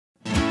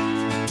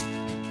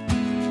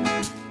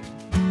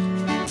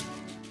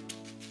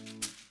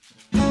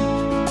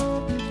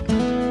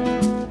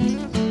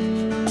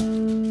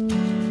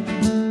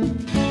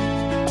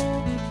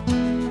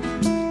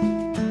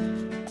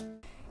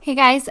Hey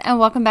guys, and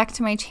welcome back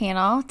to my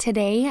channel.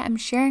 Today I'm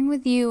sharing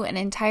with you an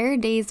entire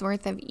day's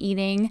worth of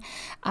eating,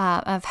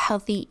 of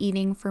healthy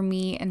eating for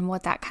me and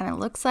what that kind of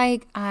looks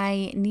like.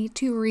 I need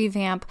to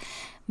revamp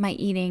my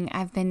eating.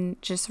 I've been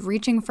just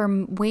reaching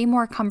for way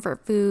more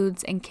comfort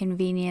foods and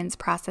convenience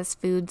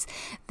processed foods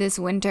this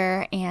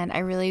winter, and I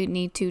really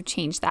need to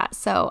change that.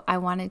 So I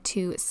wanted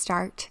to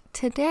start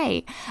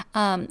today.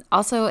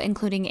 Also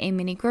including a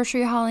mini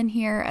grocery haul in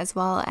here, as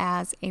well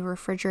as a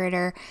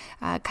refrigerator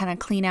kind of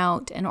clean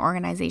out and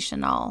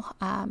organizational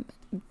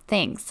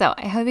thing. So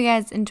I hope you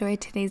guys enjoyed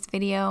today's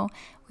video.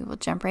 We will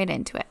jump right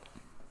into it.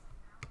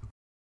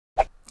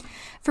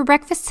 For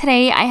breakfast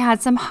today, I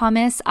had some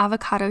hummus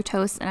avocado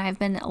toast, and I've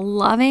been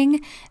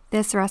loving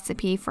this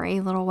recipe for a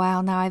little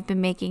while now. I've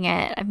been making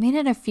it. I've made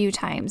it a few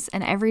times,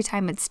 and every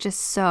time it's just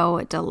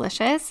so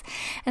delicious.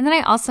 And then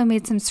I also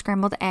made some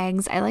scrambled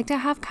eggs. I like to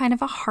have kind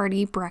of a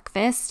hearty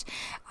breakfast.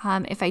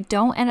 If I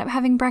don't end up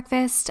having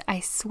breakfast,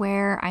 I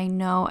swear I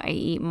know I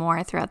eat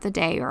more throughout the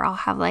day, or I'll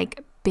have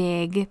like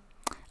big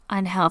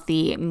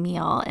unhealthy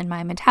meal and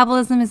my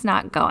metabolism is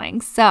not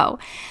going. So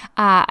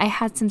I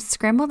had some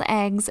scrambled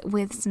eggs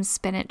with some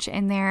spinach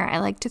in there. I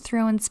like to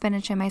throw in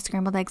spinach in my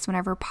scrambled eggs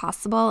whenever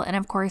possible. And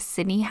of course,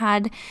 Sydney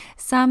had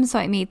some, so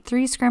I made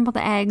 3 scrambled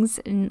eggs.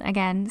 And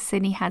again,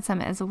 Sydney had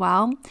some as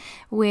well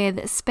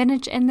with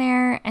spinach in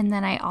there. And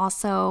then I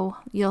also,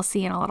 you'll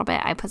see in a little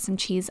bit, I put some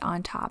cheese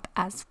on top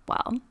as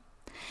well.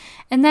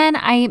 And then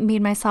I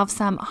made myself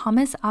some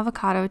hummus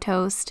avocado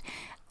toast.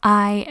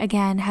 I,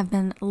 again, have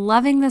been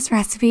loving this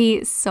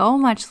recipe so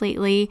much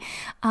lately.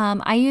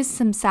 I used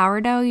some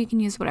sourdough. You can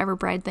use whatever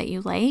bread that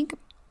you like.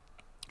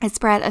 I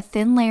spread a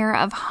thin layer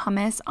of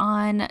hummus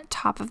on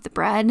top of the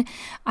bread.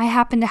 I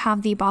happen to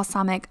have the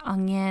balsamic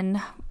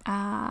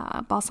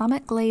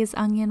glazed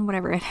onion,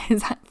 whatever it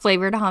is,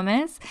 flavored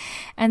hummus.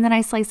 And then I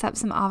slice up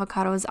some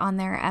avocados on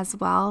there as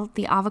well.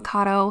 The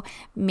avocado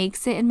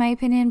makes it, in my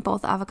opinion,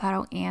 both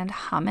avocado and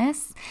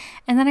hummus.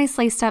 And then I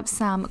sliced up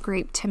some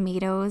grape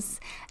tomatoes,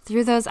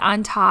 threw those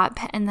on top,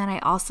 and then I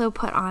also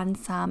put on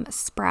some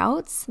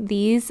sprouts.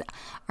 These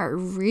are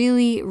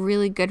really,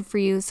 really good for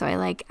you, so I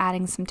like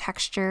adding some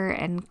texture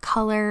and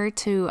color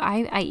to,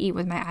 I eat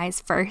with my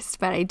eyes first,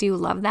 but I do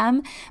love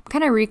them. I'm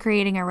kind of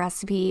recreating a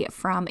recipe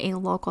from a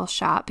local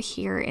shop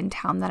here in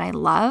town that I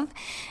love.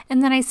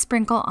 And then I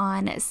sprinkle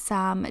on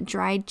some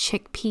dried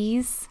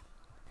chickpeas.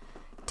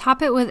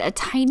 Top it with a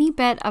tiny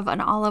bit of an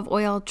olive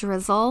oil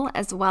drizzle,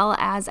 as well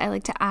as I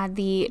like to add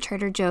the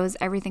Trader Joe's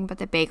everything but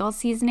the bagel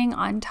seasoning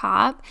on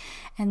top.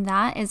 And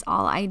that is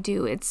all I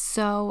do. It's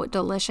so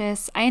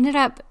delicious. I ended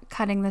up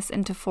cutting this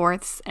into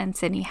fourths, and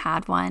Sydney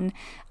had one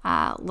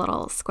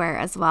little square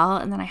as well.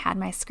 And then I had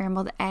my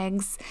scrambled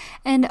eggs.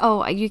 And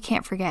oh, you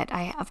can't forget,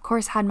 I of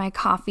course had my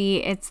coffee.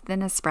 It's the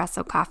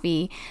Nespresso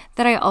coffee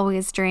that I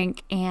always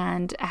drink,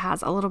 and it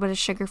has a little bit of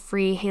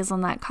sugar-free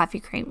hazelnut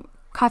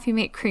coffee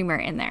mate creamer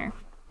in there.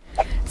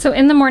 So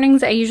in the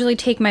mornings, I usually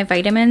take my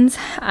vitamins.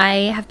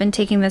 I have been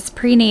taking this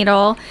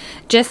prenatal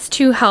just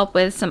to help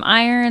with some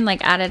iron,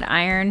 like added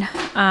iron.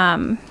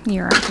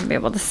 You're not gonna be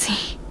able to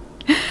see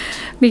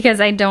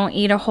because I don't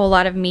eat a whole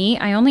lot of meat.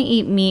 I only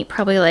eat meat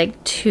probably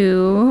like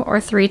 2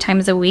 or 3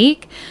 times a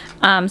week.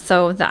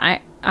 So the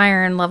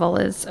iron level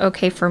is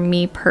okay for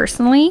me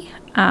personally.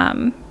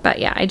 But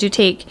yeah, I do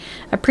take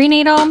a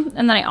prenatal,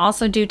 and then I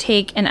also do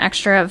take an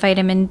extra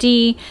vitamin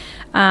D.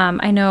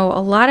 I know a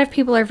lot of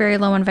people are very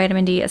low on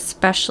vitamin D,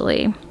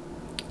 especially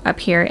up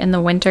here in the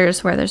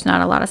winters where there's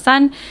not a lot of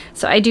sun.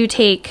 So I do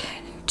take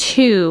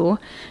 2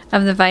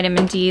 of the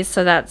vitamin Ds,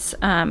 so that's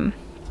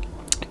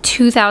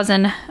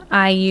 2,000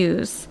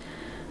 IUs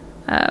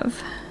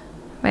of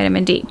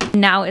vitamin D.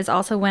 Now is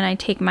also when I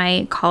take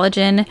my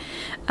collagen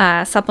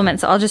supplement.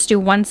 So I'll just do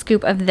 1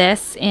 scoop of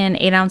this in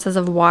 8 ounces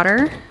of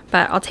water,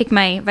 but I'll take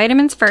my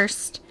vitamins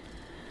first,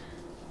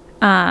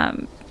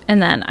 and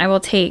then I will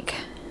take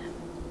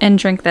and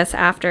drink this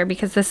after,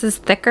 because this is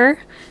thicker.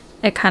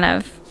 It kind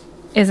of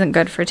isn't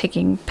good for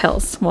taking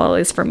pills, well, at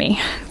least for me.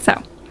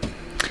 So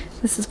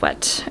this is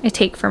what I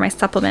take for my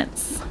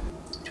supplements.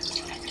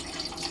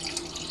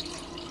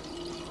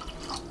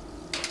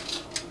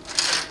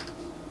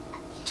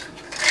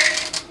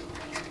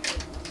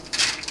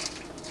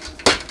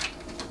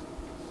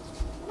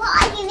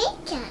 What are you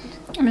making?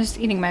 I'm just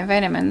eating my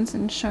vitamins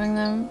and showing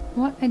them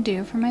what I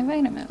do for my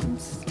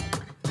vitamins.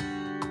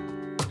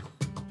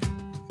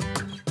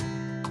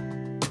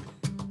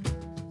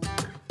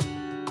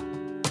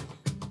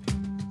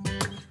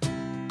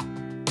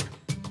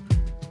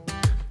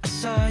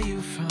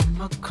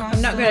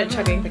 I'm not good at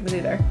chugging things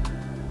either.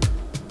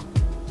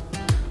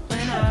 Eat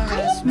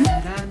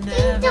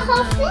the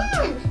whole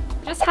thing.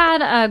 Just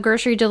had a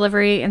grocery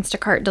delivery,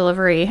 Instacart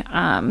delivery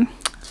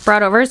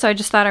brought over, so I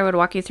just thought I would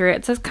walk you through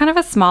it. So it's kind of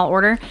a small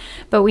order,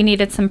 but we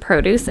needed some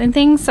produce and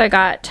things. So I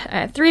got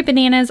 3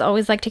 bananas,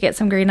 always like to get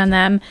some green on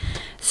them,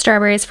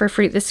 strawberries for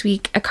fruit this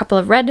week, a couple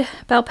of red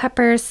bell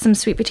peppers, some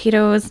sweet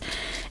potatoes,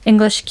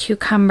 English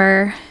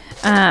cucumber,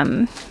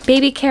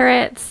 baby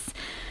carrots,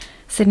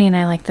 Sydney and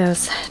I like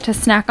those to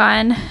snack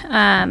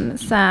on.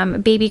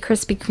 Some baby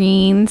crispy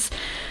greens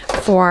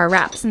for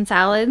wraps and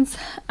salads.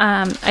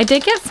 I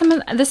did get some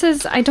of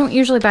this. I don't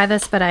usually buy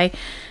this, but I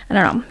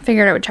don't know,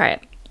 figured I would try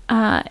it.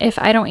 If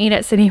I don't eat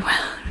it, Sydney will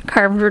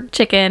carve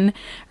chicken,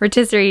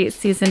 rotisserie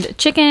seasoned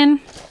chicken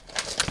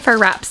for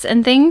wraps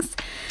and things.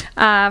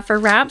 For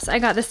wraps, I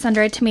got this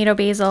sun-dried tomato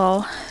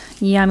basil.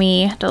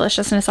 Yummy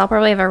deliciousness. I'll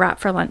probably have a wrap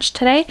for lunch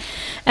today.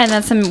 And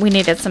then we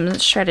needed some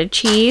shredded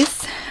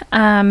cheese.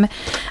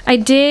 I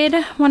did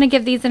want to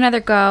give these another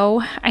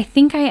go. I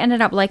think I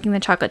ended up liking the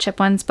chocolate chip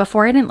ones.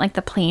 Before I didn't like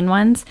the plain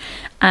ones.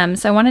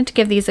 So I wanted to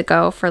give these a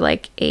go for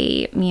like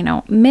a,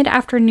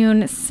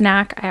 mid-afternoon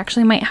snack. I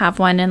actually might have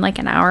one in like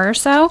an hour or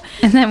so.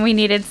 And then we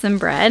needed some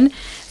bread.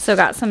 So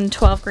got some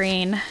 12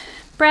 grain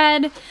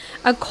bread,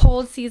 a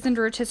cold seasoned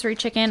rotisserie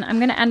chicken. I'm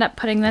going to end up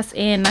putting this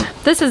in,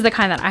 this is the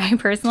kind that I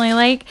personally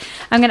like.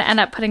 I'm going to end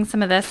up putting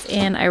some of this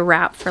in a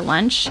wrap for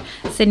lunch.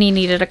 Sydney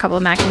needed a couple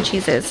of mac and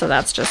cheeses, so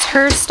that's just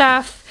her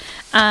stuff.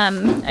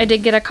 I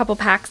did get a couple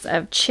packs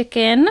of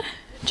chicken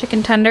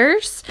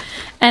tenders.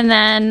 And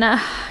then,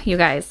 you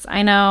guys,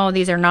 I know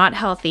these are not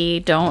healthy,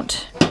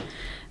 but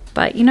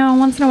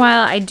once in a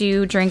while I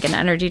do drink an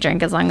energy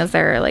drink as long as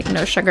they're like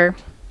no sugar.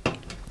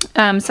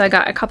 So I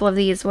got a couple of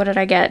these. What did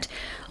I get?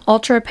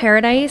 Ultra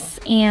Paradise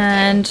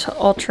and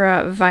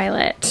Ultra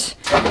Violet.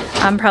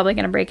 I'm probably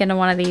going to break into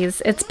one of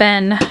these. It's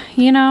been,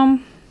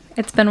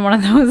 it's been one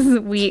of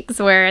those weeks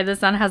where the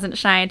sun hasn't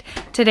shined.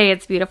 Today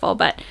it's beautiful,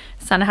 but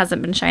the sun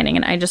hasn't been shining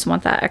and I just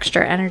want that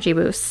extra energy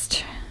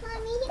boost.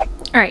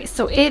 All right,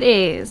 so it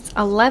is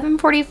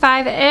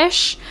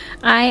 11:45-ish.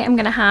 I am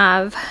going to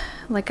have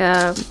like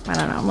a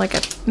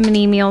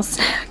mini meal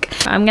snack.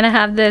 I'm going to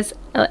have this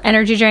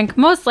energy drink.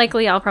 Most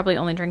likely I'll probably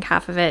only drink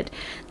half of it.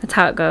 That's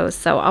how it goes.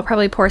 So I'll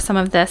probably pour some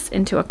of this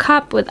into a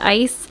cup with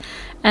ice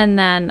and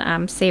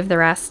then save the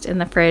rest in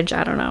the fridge.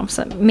 I don't know.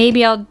 So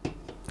maybe a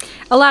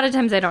lot of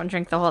times I don't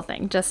drink the whole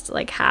thing, just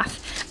like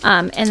half.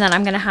 And then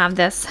I'm going to have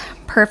this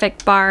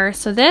perfect bar.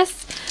 So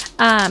this,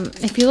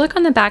 if you look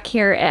on the back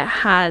here, it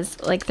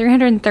has like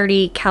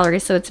 330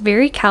 calories. So it's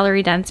very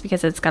calorie dense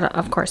because it's got,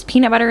 of course,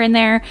 peanut butter in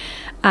there.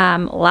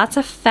 Lots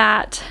of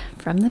fat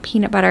from the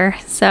peanut butter.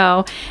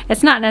 So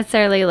it's not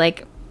necessarily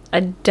like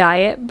a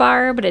diet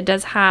bar, but it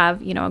does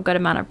have, a good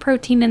amount of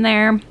protein in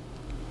there,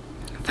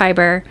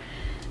 fiber,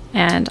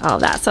 and all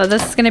of that. So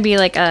this is going to be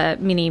like a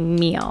mini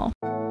meal.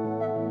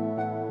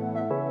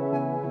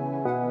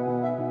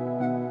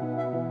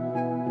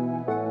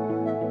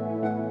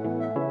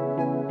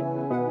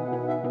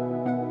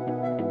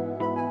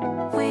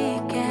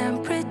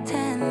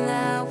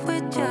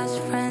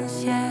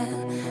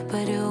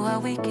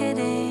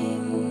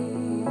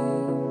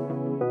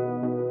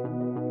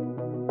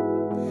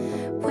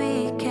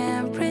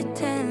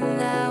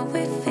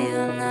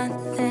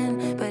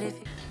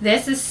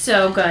 This is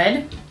so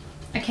good.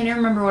 I can't even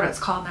remember what it's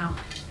called now.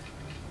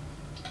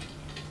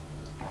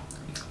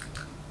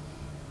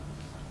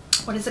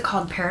 What is it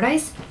called?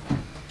 Paradise?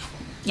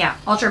 Yeah,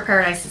 Ultra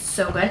Paradise is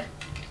so good.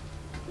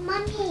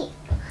 Mommy.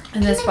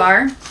 And this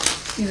bar,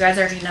 you guys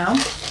already know. I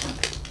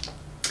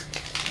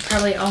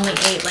probably only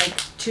ate like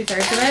 2/3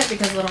 of it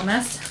because Little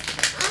Miss.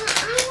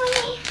 I want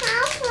to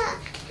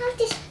have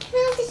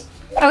this.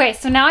 Okay,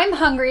 so now I'm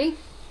hungry.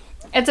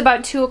 It's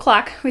about 2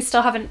 o'clock. We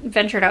still haven't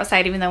ventured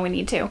outside even though we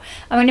need to.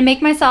 I'm going to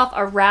make myself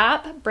a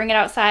wrap, bring it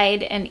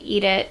outside, and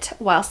eat it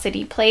while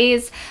Sydney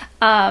plays.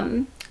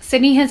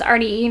 Sydney has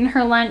already eaten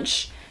her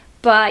lunch,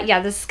 but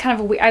yeah, this is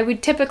kind of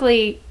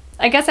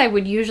I guess I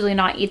would usually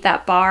not eat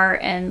that bar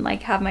and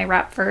like have my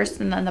wrap first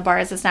and then the bar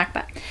as a snack,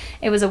 but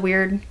it was a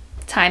weird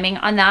timing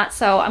on that.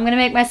 So I'm going to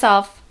make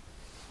myself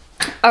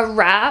a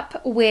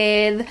wrap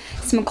with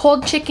some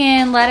cold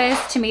chicken,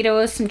 lettuce,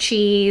 tomatoes, some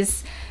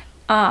cheese,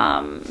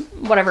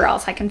 whatever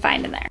else I can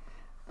find in there.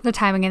 The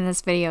timing in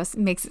this video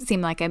makes it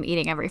seem like I'm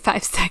eating every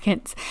 5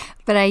 seconds,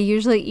 but I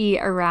usually eat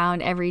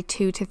around every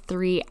 2 to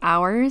 3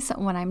 hours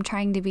when I'm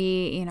trying to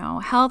be,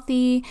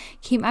 healthy,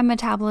 keep my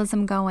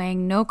metabolism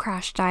going, no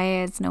crash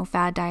diets, no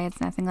fad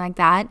diets, nothing like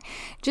that.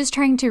 Just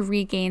trying to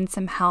regain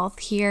some health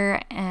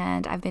here,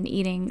 and I've been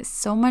eating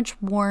so much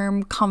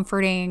warm,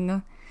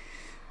 comforting,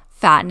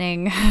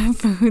 fattening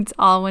foods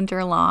all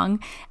winter long,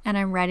 and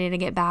I'm ready to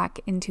get back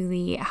into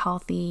the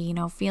healthy,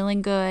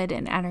 feeling good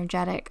and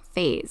energetic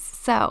phase.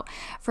 So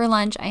for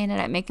lunch, I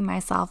ended up making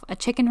myself a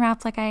chicken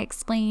wrap like I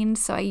explained.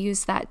 So I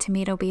used that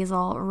tomato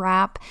basil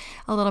wrap,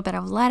 a little bit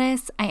of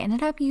lettuce. I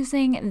ended up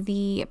using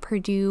the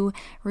Purdue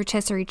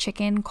rotisserie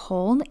chicken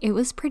cold. It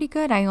was pretty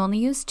good. I only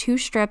used 2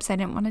 strips. I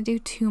didn't want to do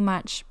too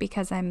much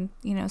because I'm,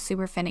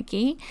 super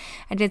finicky.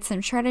 I did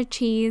some shredded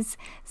cheese,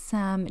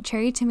 some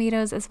cherry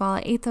tomatoes as well.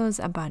 I ate those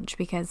a bunch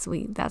because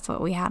that's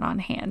what we had on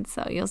hand.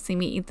 So you'll see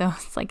me eat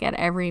those like at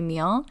every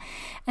meal.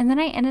 And then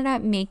I ended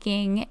up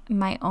making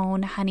my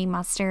own honey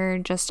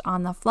mustard just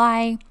on the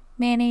fly.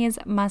 Mayonnaise,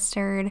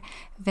 mustard,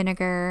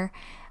 vinegar,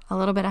 a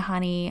little bit of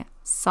honey,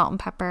 salt and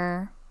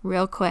pepper,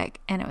 real quick,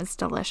 and it was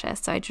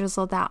delicious. So I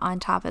drizzled that on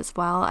top as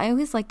well. I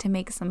always like to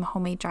make some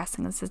homemade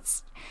dressings.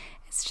 It's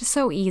just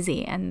so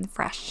easy and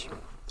fresh.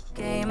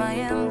 Game I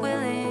am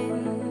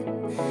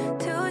willing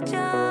to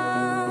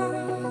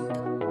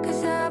jump,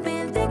 'cause I've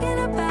been thinking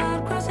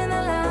about crossing the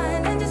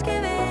line and just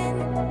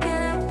giving.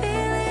 Can I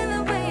feel it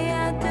the way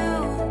I do?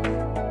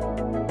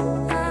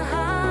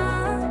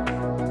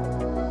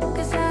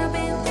 'Cause I've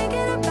been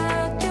thinking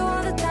about you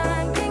all the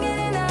time, can't get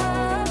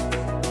enough.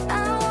 I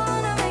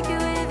wanna make it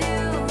with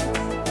you.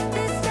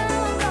 This time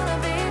I'm gonna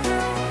be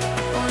true.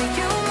 Only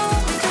you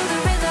move me to the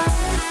rhythm.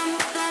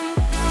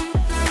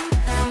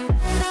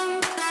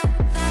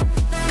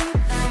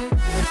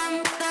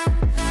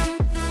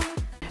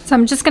 So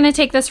I'm just gonna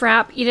take this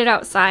wrap, eat it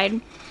outside.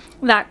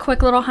 That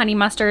quick little honey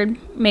mustard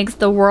makes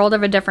the world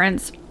of a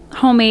difference.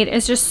 Homemade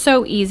is just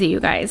so easy, you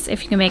guys,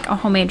 if you can make a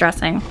homemade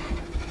dressing.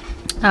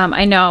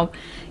 I know,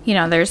 you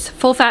know, there's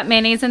full fat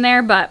mayonnaise in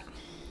there, but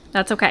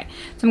that's okay.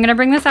 So I'm gonna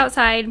bring this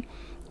outside.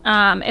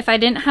 If I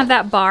didn't have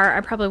that bar, I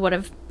probably would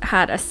have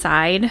had a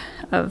side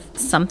of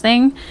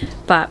something,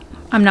 but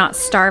I'm not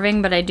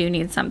starving, but I do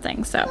need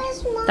something. So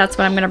that's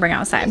what I'm gonna bring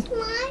outside.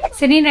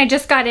 Sydney and I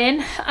just got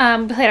in,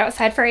 played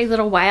outside for a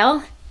little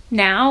while.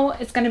 Now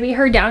it's gonna be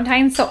her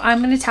downtime, so I'm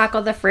gonna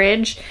tackle the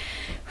fridge.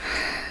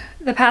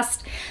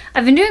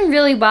 I've been doing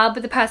really well,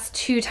 but the past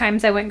 2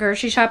 times I went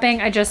grocery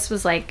shopping, I just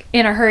was like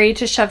in a hurry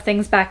to shove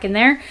things back in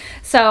there.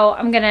 So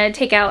I'm gonna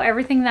take out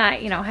everything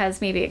that, you know, has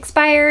maybe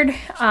expired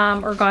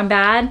or gone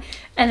bad,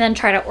 and then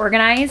try to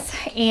organize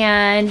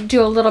and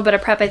do a little bit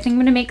of prep. I think I'm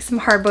gonna make some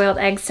hard-boiled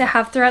eggs to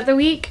have throughout the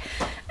week,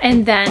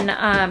 and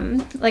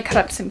then like cut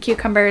up some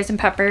cucumbers and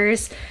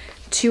peppers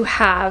to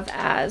have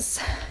as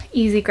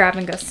easy grab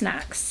and go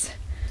snacks.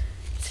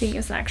 Speaking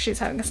of snacks, she's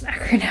having a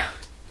snack right now.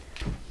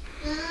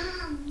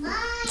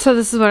 So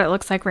this is what it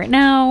looks like right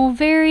now.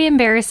 Very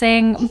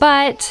embarrassing,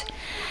 but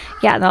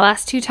yeah, the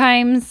last 2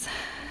 times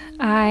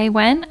I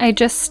went, I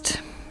just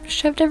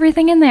shoved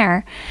everything in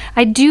there.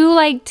 I do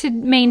like to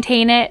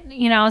maintain it,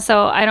 you know,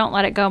 so I don't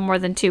let it go more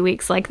than 2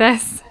 weeks like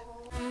this.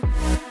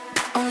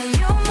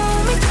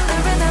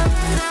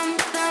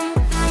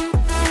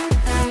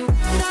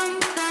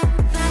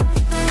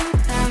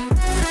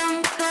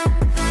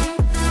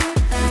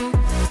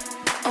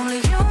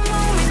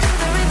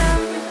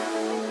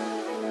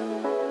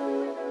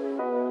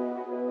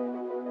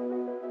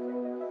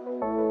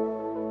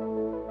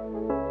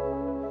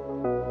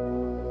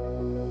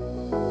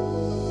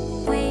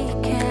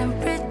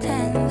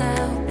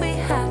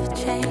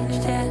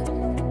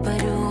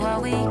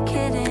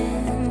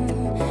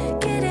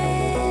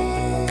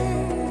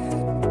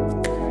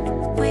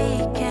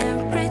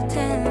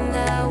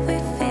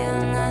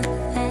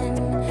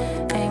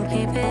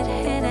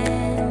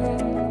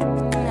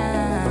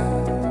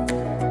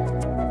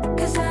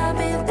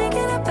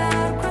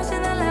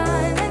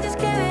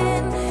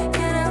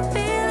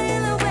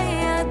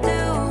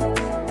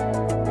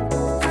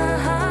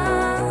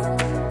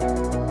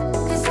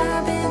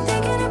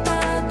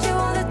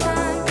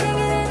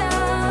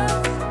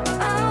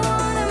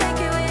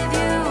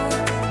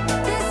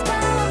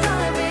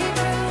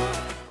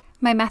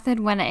 My method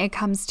when it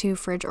comes to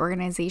fridge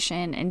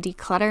organization and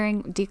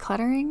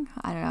decluttering,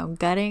 I don't know,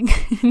 gutting,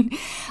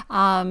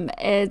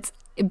 it's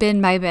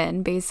bin by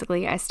bin.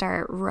 Basically, I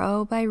start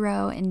row by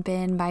row and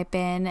bin by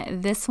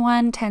bin. This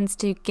one tends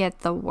to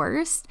get the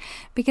worst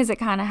because it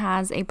kind of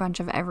has a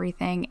bunch of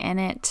everything in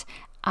it.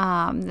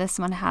 This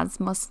one has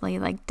mostly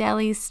like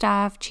deli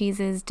stuff,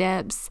 cheeses,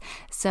 dips.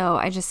 So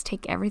I just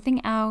take everything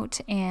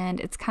out, and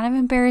it's kind of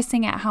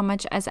embarrassing at how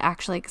much is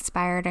actually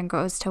expired and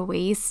goes to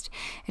waste.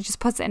 It just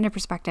puts it into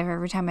perspective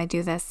every time I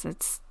do this.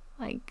 It's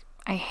like,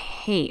 I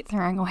hate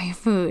throwing away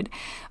food.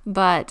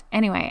 But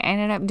anyway, I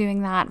ended up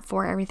doing that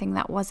for everything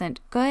that wasn't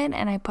good,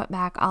 and I put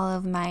back all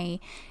of my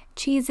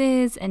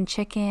cheeses and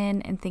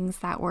chicken and things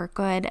that were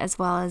good, as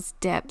well as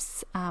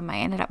dips. I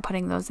ended up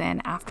putting those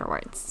in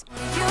afterwards.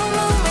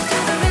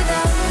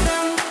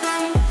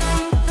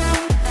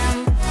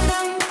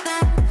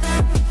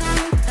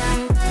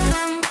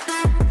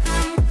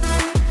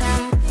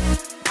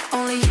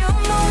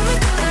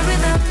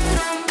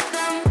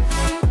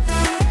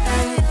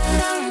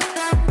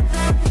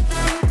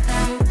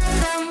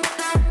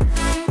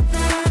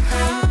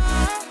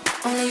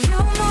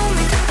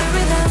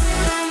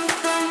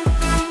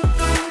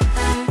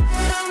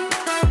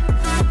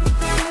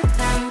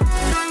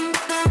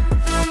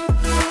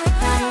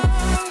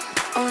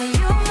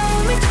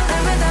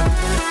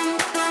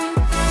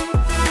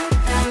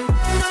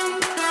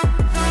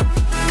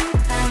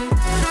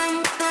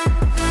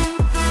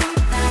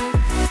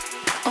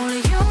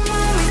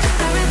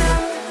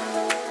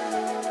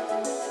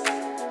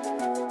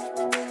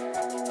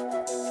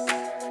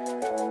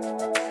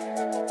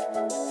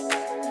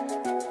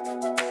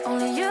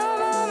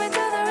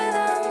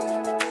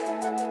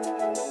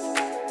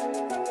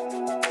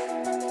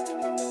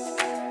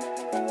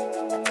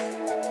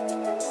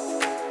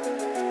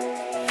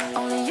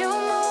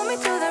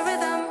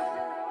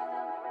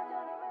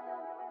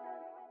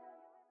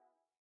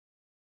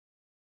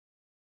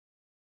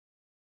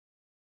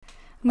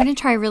 I'm going to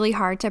try really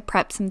hard to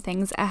prep some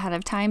things ahead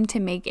of time to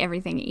make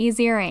everything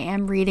easier. I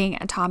am reading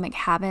Atomic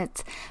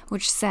Habits,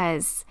 which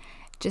says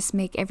just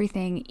make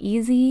everything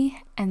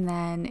easy, and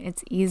then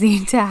it's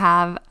easy to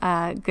have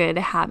good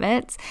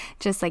habits,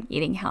 just like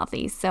eating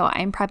healthy. So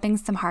I'm prepping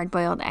some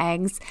hard-boiled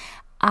eggs.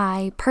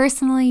 I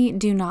personally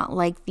do not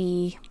like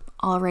the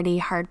already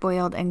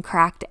hard-boiled and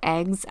cracked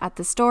eggs at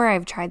the store.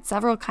 I've tried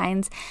several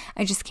kinds.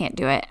 I just can't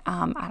do it.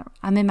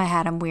 I'm in my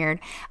head. I'm weird.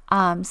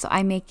 So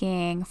I'm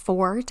making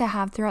 4 to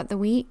have throughout the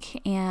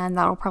week, and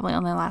that'll probably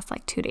only last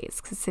like 2 days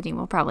because Sydney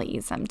will probably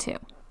eat some too.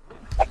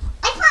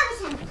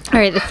 All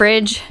right, the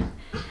fridge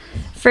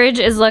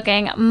is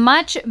looking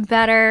much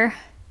better.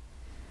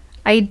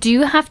 I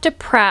do have to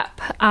prep.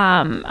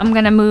 I'm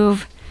gonna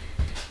move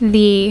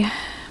the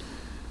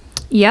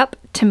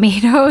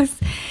tomatoes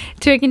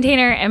to a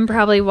container and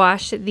probably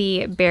wash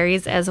the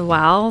berries as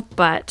well,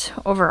 but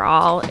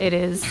overall it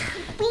is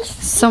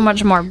so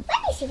much more room.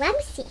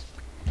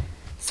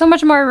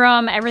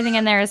 Everything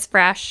in there is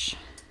fresh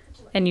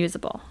and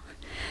usable.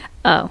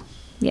 Oh,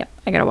 yep,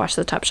 I gotta wash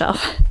the top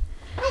shelf.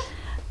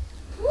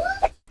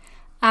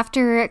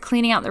 After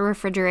cleaning out the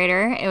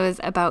refrigerator, it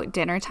was about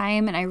dinner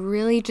time, and I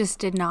really just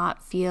did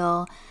not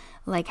feel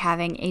like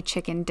having a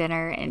chicken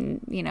dinner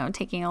and, you know,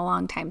 taking a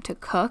long time to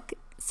cook.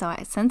 So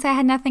since I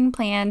had nothing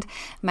planned,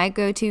 my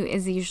go-to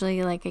is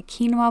usually like a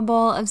quinoa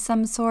bowl of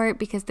some sort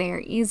because they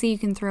are easy. You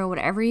can throw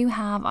whatever you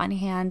have on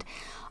hand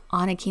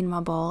on a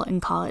quinoa bowl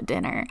and call it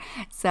dinner.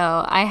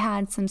 So I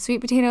had some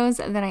sweet potatoes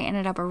that I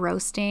ended up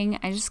roasting.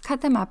 I just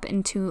cut them up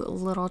into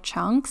little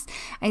chunks.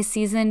 I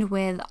seasoned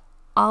with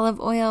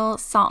olive oil,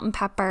 salt and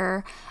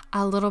pepper,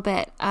 a little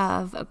bit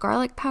of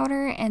garlic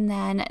powder, and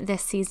then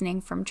this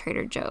seasoning from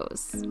Trader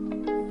Joe's.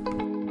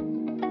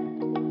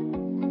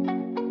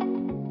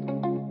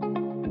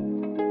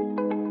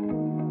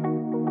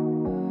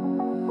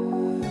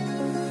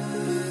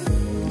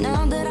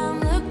 Now that I'm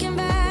looking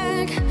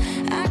back,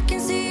 I can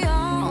see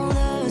all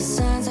the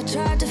signs I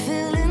tried to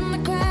fill in the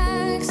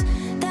cracks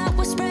that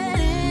were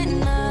spreading in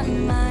my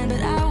mind,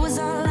 but I was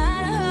all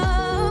out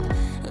of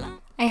hope.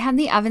 I had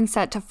the oven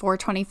set to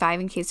 425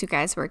 in case you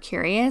guys were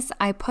curious.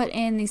 I put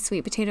in the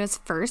sweet potatoes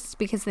first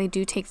because they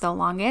do take the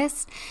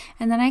longest,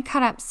 and then I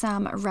cut up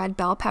some red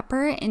bell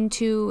pepper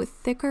into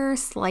thicker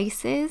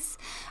slices,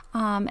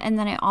 and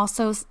then I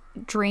also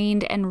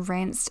drained and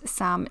rinsed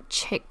some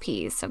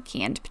chickpeas, so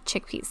canned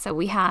chickpeas. So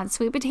we had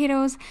sweet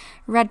potatoes,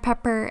 red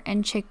pepper,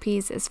 and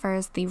chickpeas as far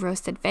as the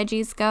roasted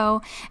veggies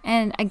go.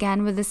 And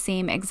again, with the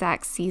same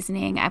exact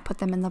seasoning, I put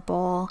them in the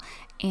bowl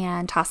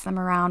and tossed them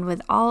around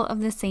with all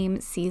of the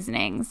same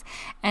seasonings.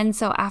 And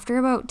so after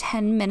about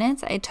 10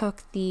 minutes, I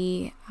took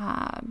the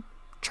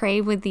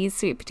tray with these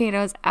sweet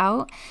potatoes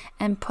out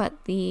and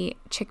put the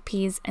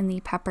chickpeas and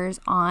the peppers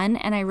on,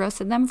 and I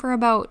roasted them for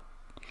about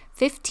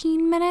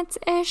 15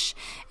 minutes-ish.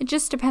 It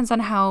just depends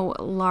on how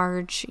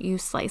large you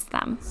slice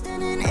them.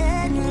 Standing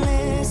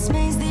endless,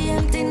 maze the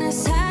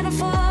emptiness had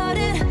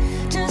afforded,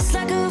 just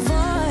like a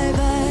void,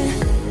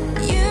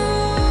 but you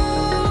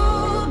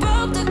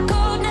broke the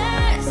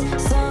coldness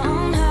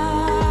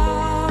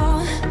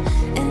somehow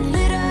and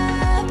lit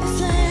up a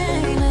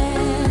flame.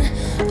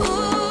 Ooh,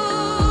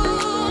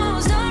 I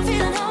was done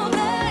feeling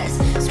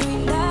hopeless,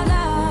 screamed out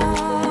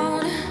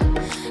loud.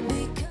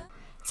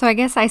 So I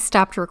guess I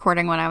stopped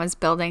recording when I was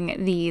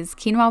building these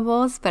quinoa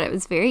bowls, but it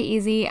was very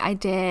easy. I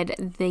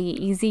did the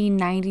easy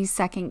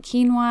 90-second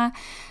quinoa.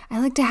 I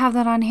like to have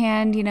that on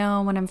hand, you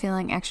know, when I'm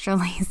feeling extra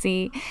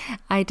lazy.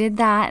 I did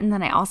that, and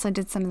then I also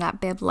did some of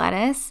that Bib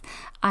lettuce.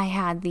 I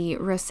had the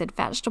roasted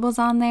vegetables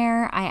on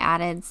there. I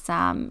added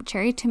some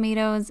cherry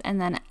tomatoes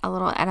and then a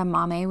little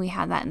edamame. We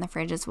had that in the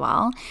fridge as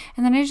well.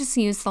 And then I just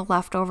used the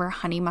leftover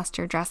honey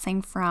mustard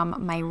dressing from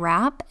my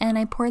wrap, and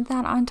I poured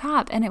that on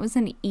top, and it was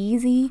an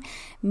easy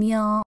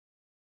meal.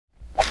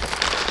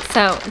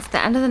 So it's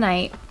the end of the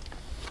night.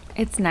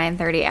 It's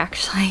 9:30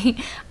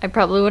 actually. I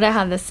probably would have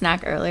had this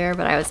snack earlier,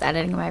 but I was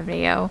editing my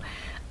video.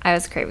 I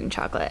was craving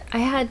chocolate. I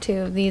had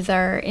to. These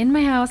are in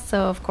my house,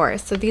 so of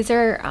course. So these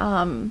are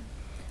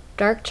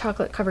dark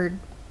chocolate covered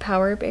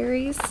power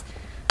berries.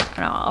 I don't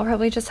know, I'll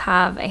probably just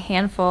have a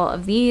handful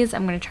of these.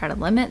 I'm going to try to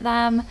limit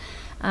them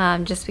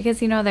just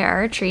because, you know, they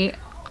are a treat.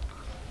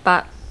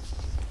 But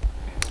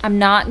I'm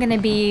not going to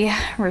be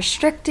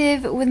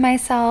restrictive with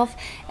myself.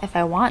 If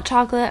I want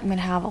chocolate, I'm going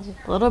to have a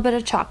little bit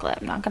of chocolate.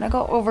 I'm not going to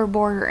go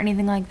overboard or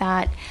anything like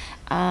that.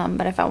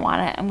 But if I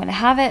want it, I'm going to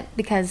have it,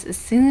 because as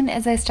soon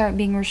as I start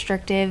being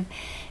restrictive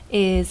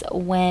is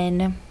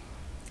when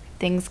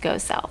things go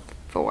south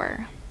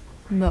for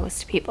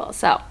most people.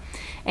 So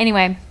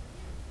anyway,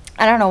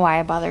 I don't know why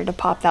I bothered to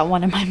pop that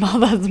one in my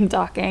mouth as I'm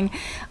talking.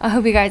 I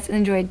hope you guys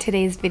enjoyed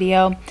today's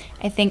video.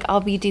 I think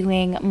I'll be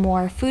doing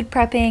more food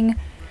prepping.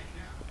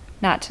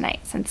 Not tonight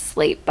since it's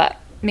late, but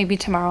maybe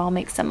tomorrow I'll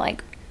make some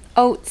like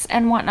oats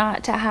and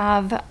whatnot to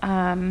have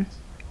an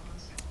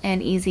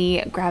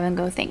easy grab and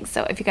go thing.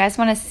 So if you guys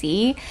want to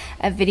see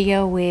a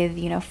video with,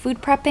 you know,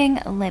 food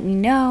prepping, let me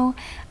know.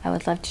 I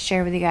would love to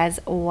share with you guys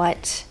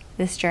what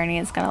this journey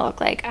is going to look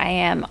like. I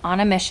am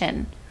on a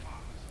mission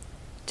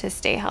to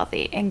stay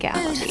healthy and get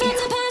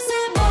healthy.